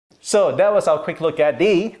So that was our quick look at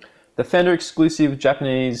the Fender exclusive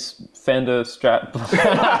Japanese Fender Strat.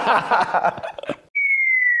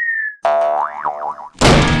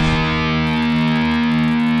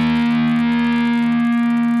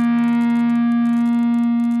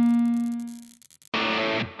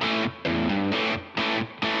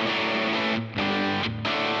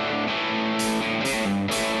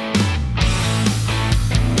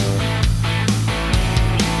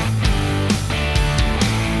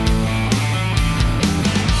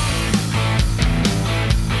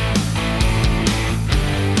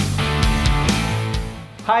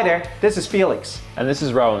 Hi there, this is Felix. And this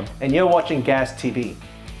is Rowan. And you're watching Gas TV.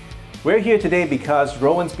 We're here today because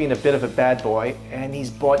Rowan's been a bit of a bad boy and he's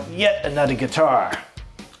bought yet another guitar.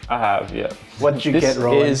 I have, yeah. What did you get,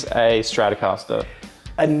 Rowan? This is a Stratocaster.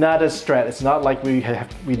 Another Strat. It's not like we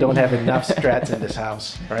don't have enough Strats in this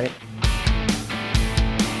house, right?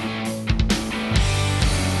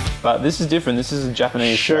 But this is different. This is a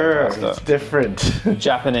Japanese Sure, Stratocaster. it's different.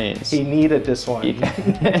 Japanese. He needed this one.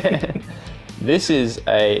 Yeah. This is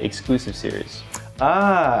a exclusive series.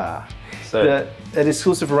 Ah, So the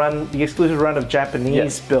exclusive run of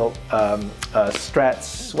Japanese-built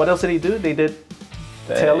Strats. What else did he do? They did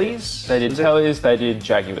Tellys? They did Tellys, they did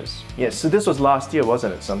Jaguars. Yes, so this was last year,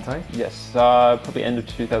 wasn't it, sometime? Yes, probably end of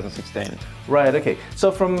 2016. Right, okay.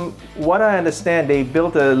 So from what I understand, they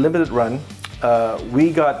built a limited run.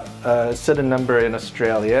 We got a certain number in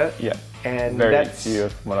Australia. Yeah. And Very few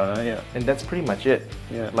from what I know, yeah. And that's pretty much it.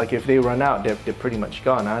 Yeah. Like if they run out, they're pretty much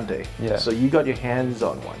gone, aren't they? Yeah. So you got your hands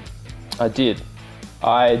on one. I did.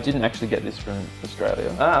 I didn't actually get this from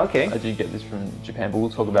Australia. Ah, okay. I did get this from Japan, but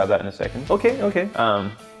we'll talk about that in a second. Okay, okay.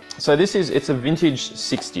 So it's a vintage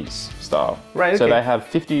 60s style. Right, So okay. they have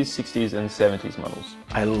 50s, 60s, and 70s models.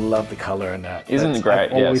 I love the color in that. Isn't it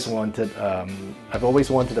great? I've always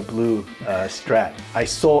wanted a blue Strat. I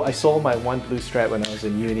sold my one blue Strat when I was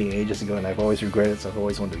in uni ages ago, and I've always regretted it. So I've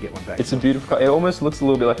always wanted to get one back. It's a beautiful color. It almost looks a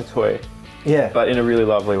little bit like a toy. Yeah. But in a really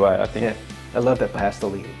lovely way, I think. Yeah. I love that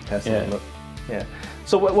pastel-y Yeah. look. Yeah.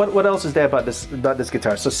 So what else is there about this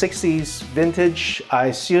guitar? So 60s vintage. I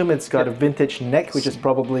assume it's got a vintage neck, which is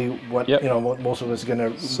probably what what most of us are gonna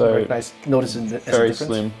recognize, notice as a difference. Very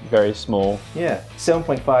slim, very small. Yeah.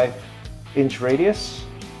 7.5-inch radius.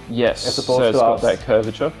 Yes. As opposed so it's to got that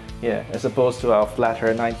curvature. Yeah, as opposed to our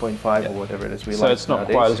flatter 9.5 or whatever it is we like. So it's not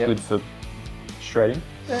nowadays. quite as good for shredding.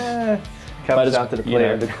 Comes down to the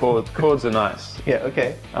player. The chords are nice. Yeah,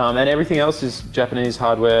 okay. And everything else is Japanese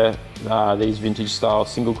hardware, these vintage style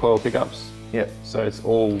single coil pickups. Yeah. So it's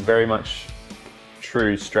all very much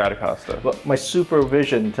true Stratocaster. Well, my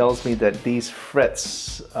supervision tells me that these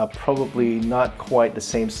frets are probably not quite the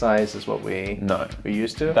same size as what we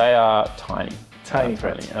used to. They are tiny. Tiny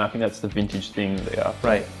frets. And I think that's the vintage thing they are.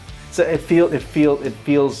 Right. So it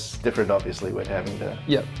feels different, obviously, with having the.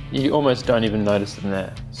 Yep. You almost don't even notice them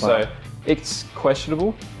there. So it's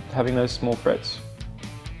questionable having those small frets.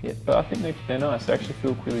 Yeah. But I think they're nice. They actually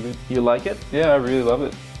feel really good. You like it? Yeah, I really love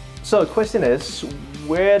it. So the question is,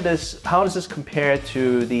 how does this compare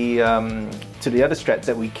to the other Strats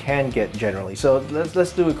that we can get generally? So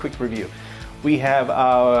let's do a quick review. We have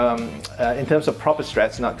our, in terms of proper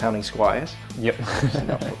Strats, not counting Squires. Yep.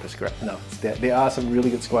 No, proper Strats. No, there are some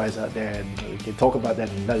really good Squires out there, and we can talk about that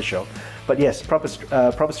in another show. But yes, proper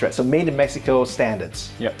Strats. So made in Mexico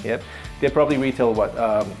standards. Yep. Yep. They probably retail what,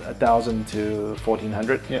 1,000 to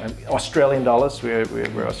 1,400 Australian dollars.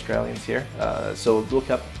 We're Australians here, so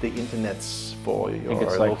look up the internets for your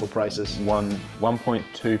local prices.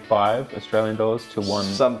 1.25 Australian dollars to one.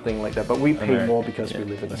 Something like that, but we pay more because we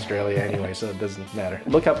live in Australia anyway, so it doesn't matter.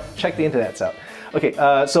 Look up, check the internets out. Okay,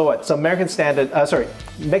 so what? So Mexican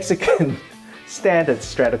standard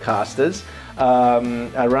Stratocasters.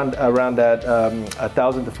 Around that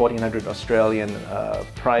 1,000 to 1,400 Australian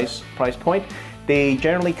price point. They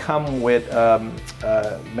generally come with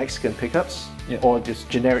Mexican pickups or just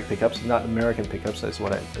generic pickups, not American pickups. That's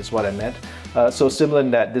what I meant. So similar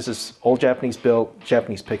in that this is all Japanese built,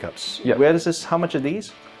 Japanese pickups. Yep. Where does this? How much are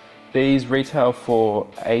these? These retail for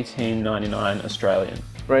 $18.99 Australian.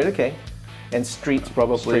 Right. Okay. And streets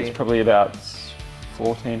probably about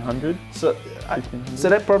 1,400. So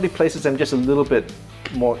that probably places them just a little bit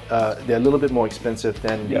more. They're a little bit more expensive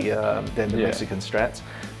than the Mexican Strats.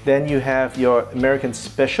 Then you have your American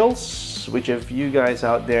Specials, which if you guys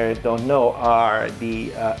out there don't know, are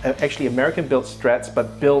the actually American-built Strats,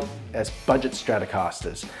 but built as budget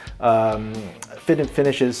Stratocasters. Fit and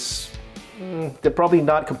finishes, they're probably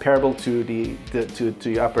not comparable to the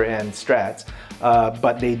upper end Strats,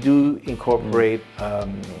 but they do incorporate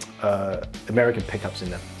American pickups in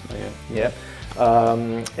them. Yeah.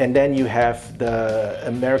 And then you have the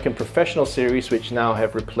American Professional Series, which now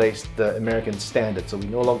have replaced the American Standard. So we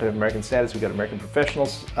no longer have American Standards, we got American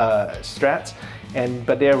Professionals Strats,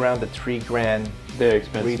 but they're around the $3,000 they're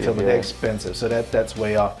expensive, retail, but they're expensive, so that's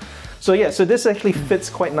way off. So yeah, so this actually fits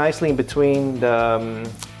quite nicely in between the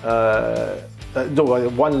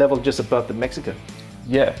one level just above the Mexican.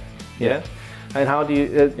 Yeah. And how do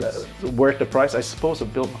you worth the price? I suppose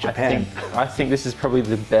of built in Japan. I think this is probably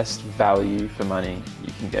the best value for money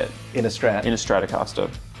you can get in a Strat. In a Stratocaster.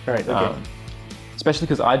 Right. Okay. Especially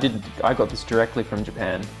because I got this directly from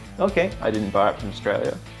Japan. Okay. I didn't buy it from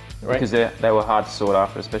Australia. Right. Because they were hard to sort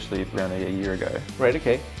after, especially around a year ago. Right.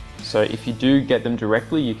 Okay. So if you do get them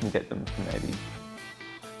directly, you can get them for maybe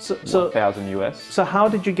 $1,000 US. So how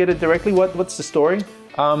did you get it directly? What's the story?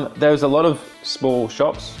 There's a lot of small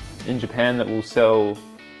shops in Japan that will sell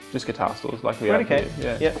just guitar stores like we have here.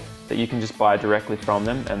 Yeah. That you can just buy directly from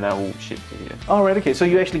them and they will ship to you. Oh, right, okay. So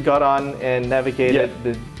you actually got on and navigated.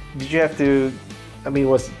 Yeah. Did you have to, I mean,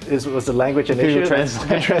 was the language an issue?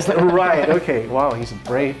 Translate. Right, okay. Wow, he's a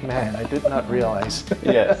brave man. I did not realize.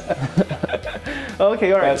 Yes.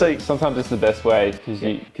 Okay, all right. So sometimes it's the best way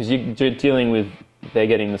because you're dealing with, they're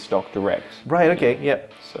getting the stock direct. Right, okay, yeah.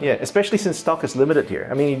 So. Yeah, especially since stock is limited here.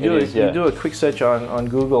 I mean, you do a quick search on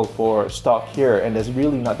Google for stock here, and there's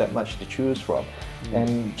really not that much to choose from.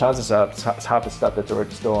 And chances are half the stuff that's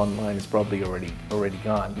already still online is probably already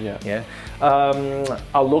gone. Yeah.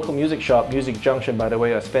 Our local music shop, Music Junction, by the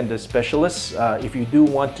way, are Fender specialists. If you do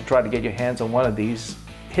want to try to get your hands on one of these,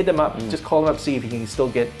 hit them up. Just call them up, see if you can still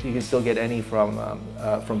get any from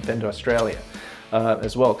Fender Australia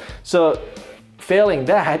as well. So. Failing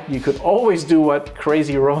that, you could always do what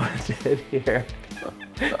Crazy Rowan did here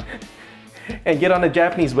and get on a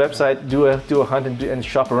Japanese website, do a hunt and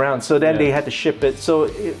shop around. So then they had to ship it. So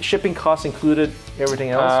shipping costs included everything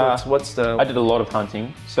else. What's the? I did a lot of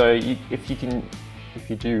hunting. So if you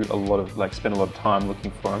do a lot of spend a lot of time looking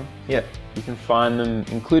for them, you can find them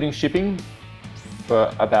including shipping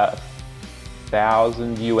for about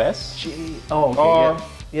 $1,000 US. Gee. Oh, okay.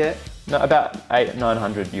 Yeah. No, about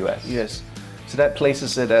 $900 US. Yes. So that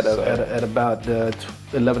places it at about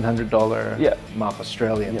 $1,100 mark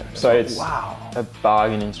Australian. Yeah. So it's a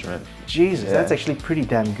bargain instrument. Jesus, that's actually pretty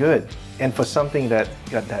damn good. And for something that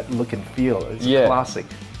got that look and feel, it's classic.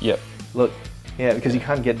 Yep. Look, because you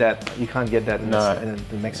can't get that. You can't get that in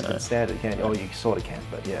the Mexican Standard. You can't. Oh, you sort of can,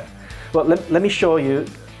 but yeah. Well, let me show you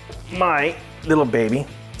my little baby.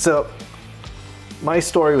 So my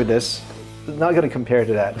story with this. Not going to compare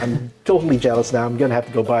to that. I'm totally jealous now. I'm going to have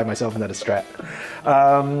to go buy myself another Strat.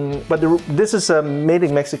 But this is a made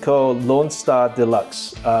in Mexico Lone Star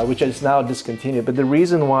Deluxe, which is now discontinued. But the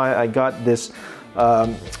reason why I got this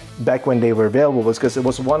back when they were available was because it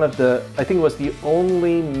was I think it was the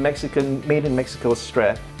only made in Mexico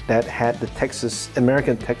Strat that had the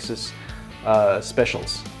American Texas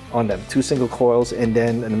specials on them. 2 single coils and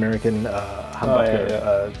then an American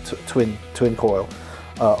humbucker twin coil.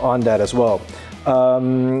 On that as well.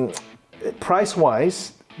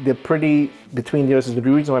 Price-wise, they're pretty between the others. The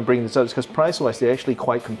reason why I'm bringing this up is because price-wise, they're actually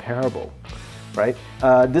quite comparable, right?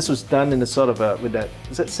 This was done in the sort of with that,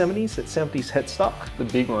 is that 70s? That 70s headstock? The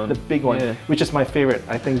big one. The big one, which is my favorite.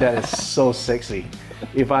 I think that is so sexy.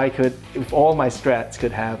 If all my Strats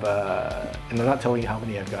could have, and I'm not telling you how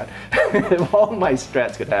many I've got, if all my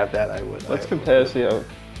Strats could have that, I would. Let's compare, see.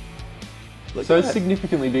 So it's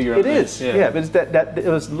significantly bigger. It is, but it's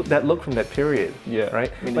it was that look from that period. Yeah,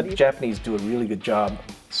 right. I mean, the Japanese do a really good job.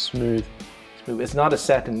 Smooth. It's not a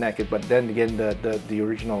satin neck, but then again, the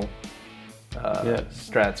original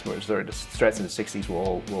Strats the Strats in the 60s were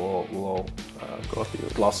all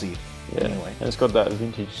glossy. Yeah. Anyway, and it's got that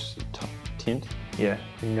vintage tint. Yeah.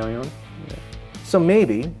 Thing going on. Yeah. So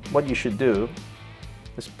maybe what you should do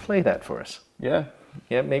is play that for us. Yeah.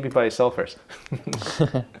 Yeah, maybe by yourself first.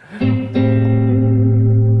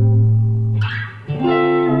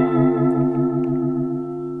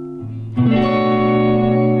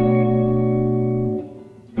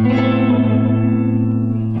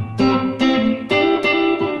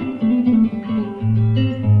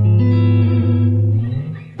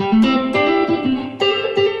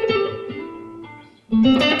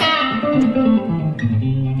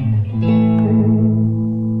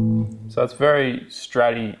 So it's very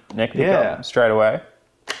stratty neck pickup straight away.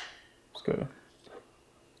 Let's go.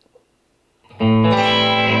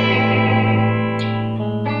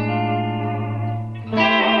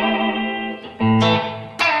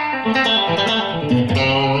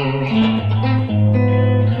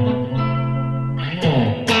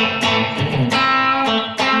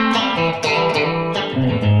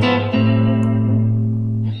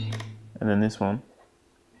 this one.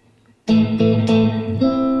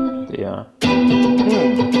 Yeah.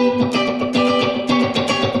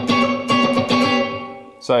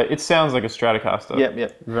 So it sounds like a Stratocaster.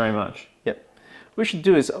 Yep. Very much. Yep. What we should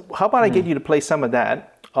do is, how about I get you to play some of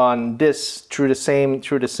that on this through the same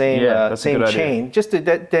same chain, just to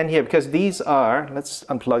then here, because these are. Let's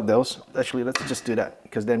unplug those. Actually, let's just do that,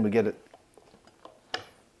 because then we get it.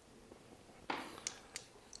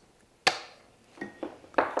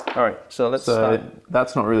 All right, so let's start.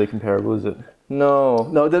 That's not really comparable, is it? No.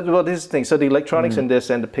 Well, this is the thing. So the electronics in this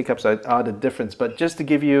and the pickups are the difference. But just to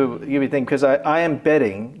give you a thing, because I am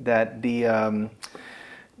betting that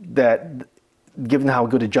that given how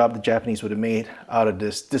good a job the Japanese would have made out of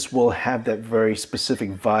this will have that very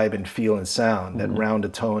specific vibe and feel and sound, that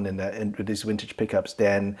rounded tone and with these vintage pickups.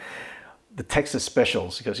 Then the Texas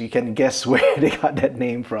Specials, because you can guess where they got that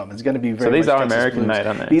name from. It's going to be very. So these much are Texas American blues. made,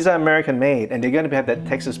 aren't they? These are American made, and they're going to have that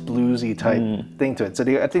Texas bluesy type thing to it. So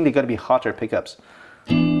I think they're going to be hotter pickups.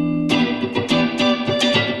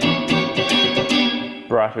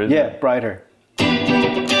 Brighter. Yeah, brighter.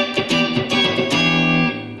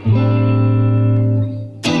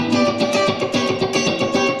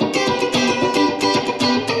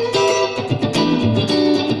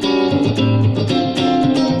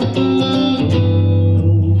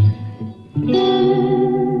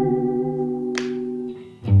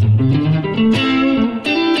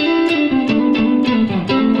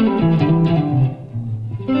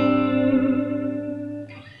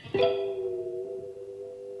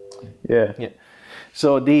 Yeah.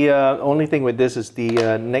 So the only thing with this is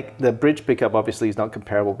the bridge pickup obviously is not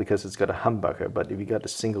comparable because it's got a humbucker, but if you got a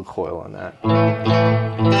single coil on that,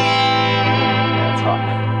 that's hot.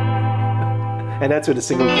 And that's with a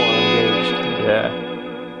single coil engaged.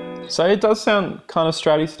 Yeah. So it does sound kind of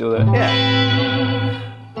Stratty still there. Yeah.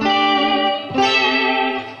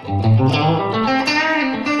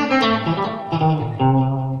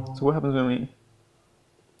 So what happens when we...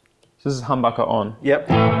 So this is humbucker on. Yep.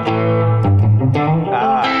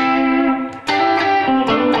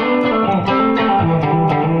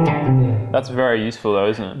 That's very useful though,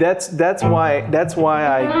 isn't it? That's why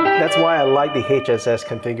I like the HSS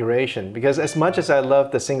configuration, because as much as I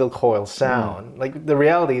love the single coil sound, like the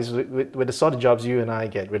reality is with the sort of jobs you and I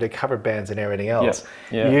get with the cover bands and everything else,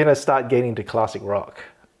 you're gonna start getting to classic rock,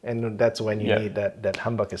 and that's when you need that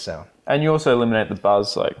humbucker sound. And you also eliminate the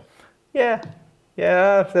buzz, like.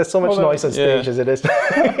 Yeah, there's so much noise on stage as it is.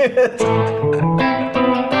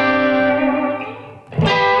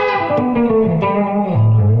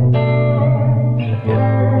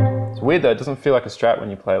 It's weird though, it doesn't feel like a Strat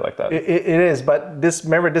when you play it like that. It is, but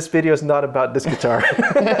remember this video is not about this guitar.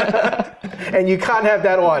 And you can't have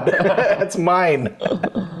that one. That's mine.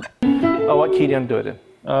 Oh, what key do you do it in?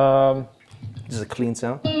 This is a clean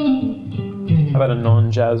sound. How about a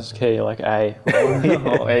non-jazz key, like A or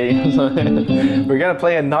E? We're gonna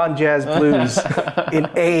play a non-jazz blues in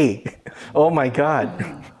A. Oh my God.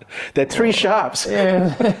 They're 3 sharps. Yeah.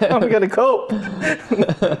 How am I gonna cope?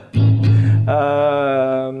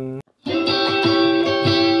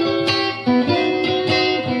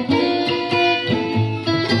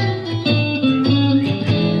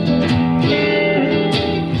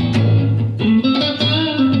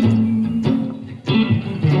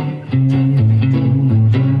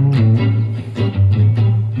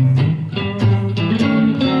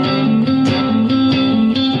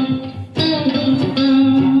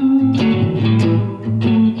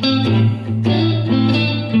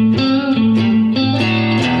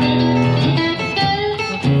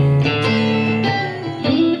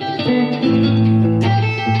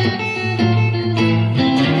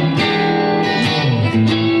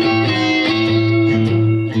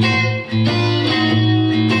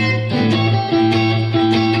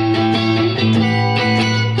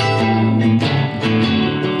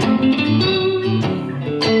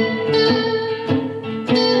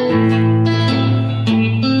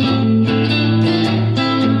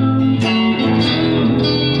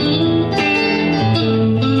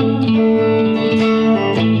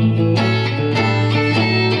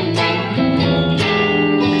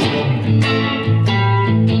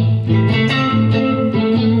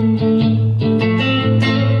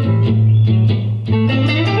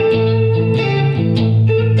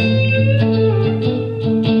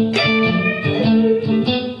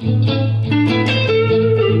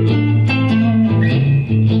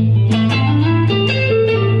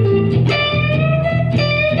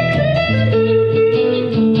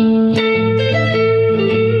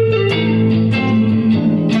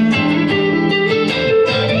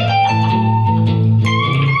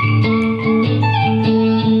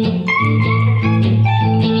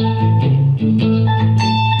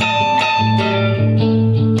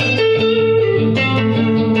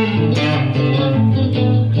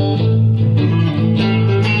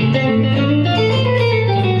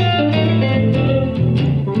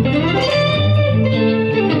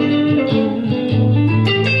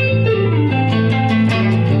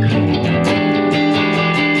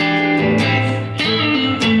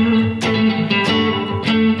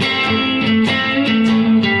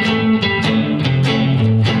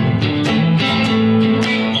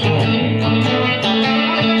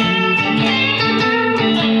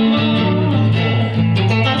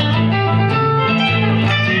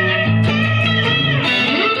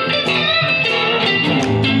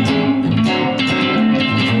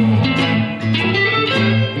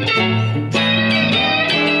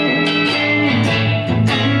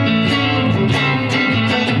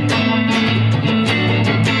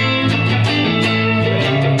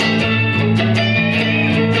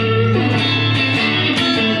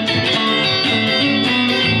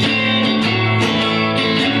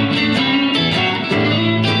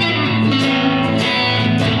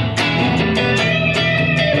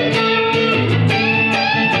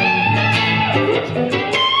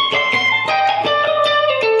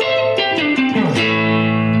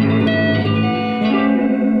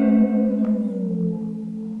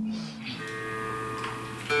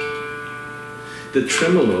 the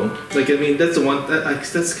tremolo, like I mean, that's the one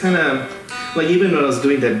that's kind of like even when I was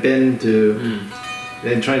doing that bend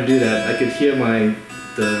and trying to do that, I could hear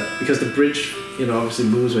because the bridge, you know, obviously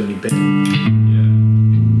moves when you bend. Yeah.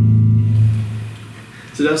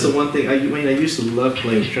 So that's the one thing. I used to love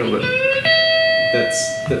playing tremolo.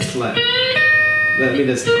 That's flat. I mean,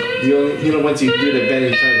 that's the only, you know, once you do the bend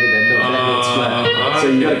and you try to hit that note, that note's flat. So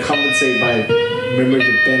you gotta compensate by remembering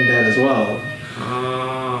to bend that as well.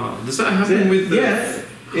 Does that happen with the?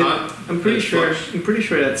 Yeah, I'm pretty sure. I'm pretty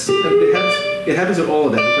sure that's it happens with all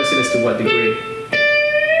of them. The question is to what degree.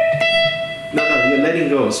 No, you're letting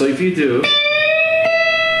go. So if you do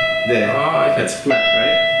there, okay. That's flat,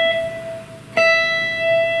 right?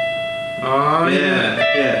 Oh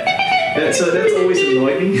yeah. So that's always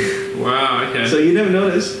annoyed me. Wow. Okay. So you never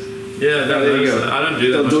notice. Yeah. There you go. I don't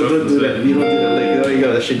do that. Don't do that. You don't do that. Like, there you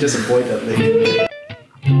go. I should just avoid that. Like.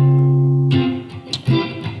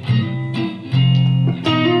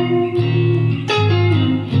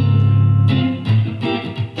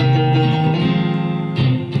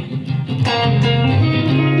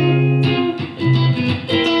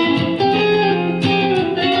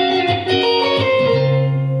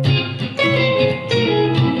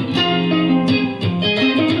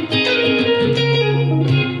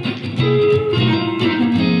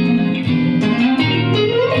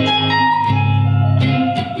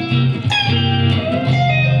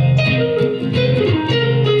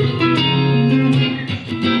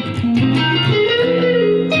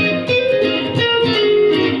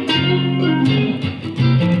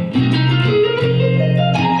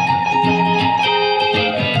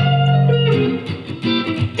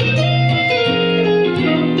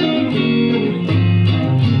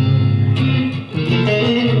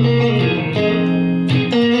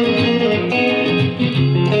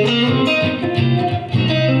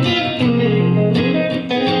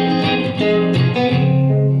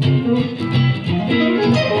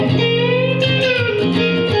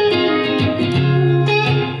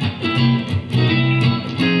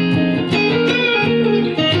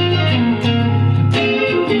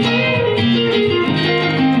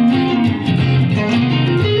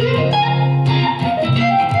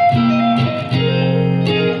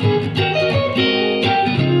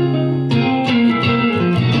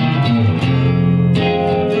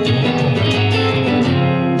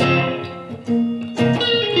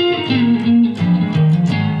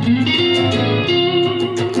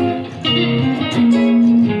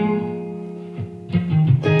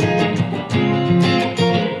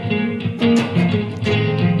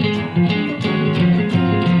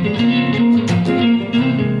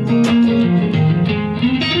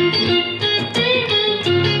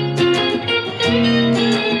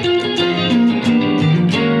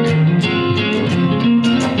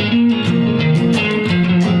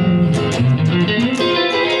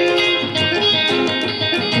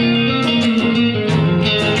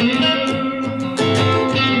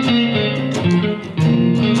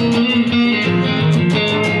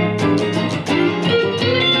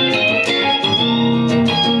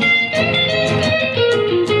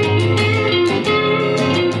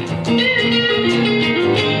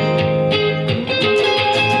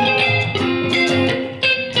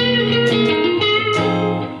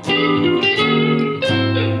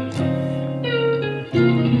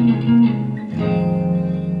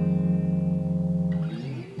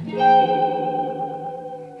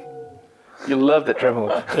 You love that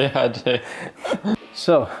tremolo. Yeah, I do.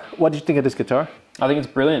 So, what do you think of this guitar? I think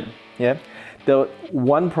it's brilliant. Yeah. The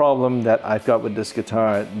one problem that I've got with this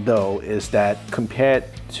guitar, though, is that compared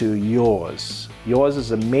to yours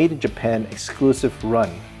is a made in Japan exclusive run.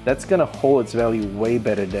 That's going to hold its value way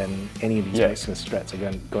better than any of these Mexican Strats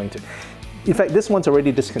are going to. In fact, this one's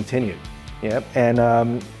already discontinued. Yeah, and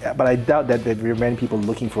but I doubt that there are many people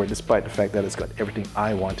looking for it, despite the fact that it's got everything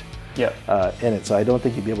I want in it. So I don't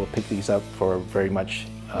think you'd be able to pick these up for very much.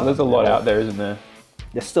 Well, there's a lot out there, isn't there?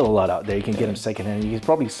 There's still a lot out there. You can get them secondhand. You can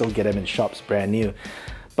probably still get them in shops brand new.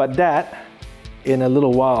 But that, in a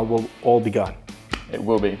little while, will all be gone. It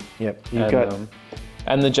will be. Yep.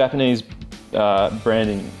 And the Japanese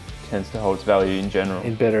branding tends to hold its value in general.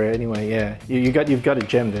 In better anyway, yeah. You've got a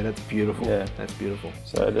gem there. That's beautiful. Yeah, that's beautiful.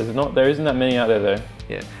 So there isn't that many out there though.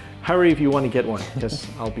 Yeah. Hurry if you want to get one, because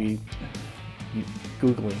I'll be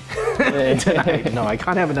Googling. No, I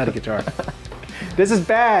can't have another guitar. This is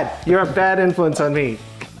bad. You're a bad influence on me.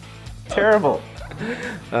 Terrible.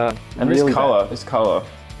 And really this color,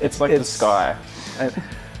 it's like the sky.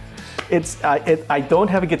 I don't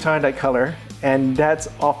have a guitar in that color, and that's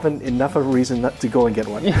often enough of a reason not to go and get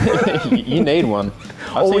one. You need one.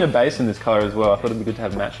 I've seen a bass in this color as well. I thought it'd be good to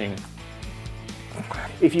have matching.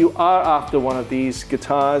 if you are after one of these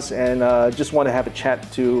guitars and just want to have a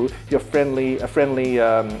chat to your friendly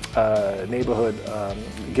neighborhood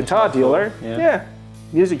guitar dealer,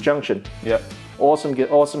 Music Junction. Yep.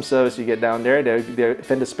 Awesome service you get down there. They're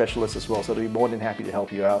Fender specialists as well, so they'll be more than happy to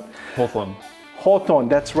help you out. Hawthorne,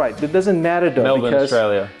 that's right. It doesn't matter though. Melbourne,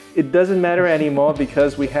 Australia. It doesn't matter anymore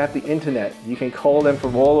because we have the internet. You can call them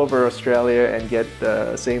from all over Australia and get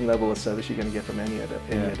the same level of service you're going to get from any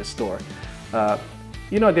other store.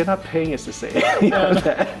 You know, they're not paying us to say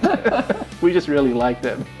that. We just really like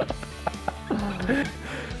them.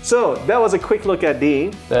 So that was a quick look at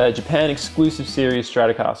the Japan Exclusive Series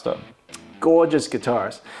Stratocaster. Gorgeous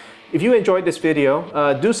guitars. If you enjoyed this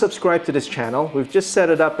video, do subscribe to this channel. We've just set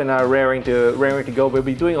it up in our Raring to Go. We'll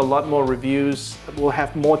be doing a lot more reviews. We'll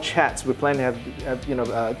have more chats. We plan to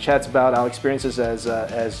have chats about our experiences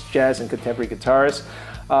as jazz and contemporary guitarists.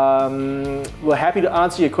 We're happy to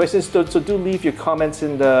answer your questions, so do leave your comments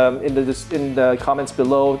in the comments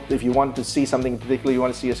below if you want to see something in particular, you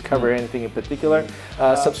want to see us cover anything in particular.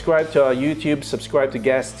 Subscribe to our YouTube, subscribe to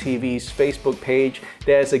Gas TV's Facebook page.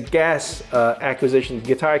 There's a guitar acquisition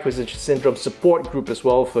syndrome support group as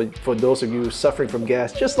well for those of you suffering from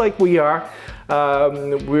gas, just like we are.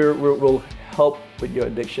 We'll help with your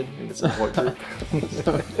addiction in the support group.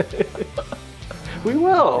 We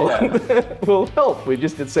will. Yeah. We'll help. We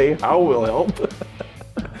just didn't say how we'll help.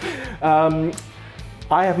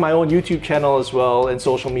 I have my own YouTube channel as well and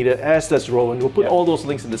social media, as does Rowan. We'll put all those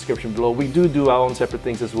links in the description below. We do our own separate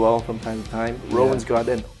things as well from time to time. Rowan's got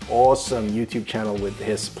an awesome YouTube channel with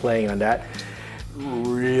his playing on that.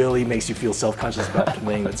 Really makes you feel self-conscious about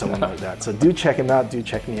playing with someone like that. So do check him out, do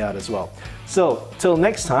check me out as well. So till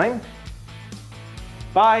next time,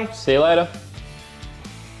 bye. See you later.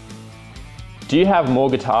 Do you have more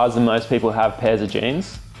guitars than most people have pairs of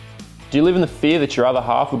jeans? Do you live in the fear that your other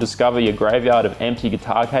half will discover your graveyard of empty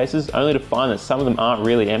guitar cases only to find that some of them aren't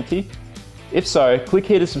really empty? If so, click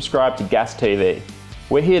here to subscribe to Gas TV.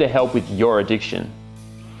 We're here to help with your addiction.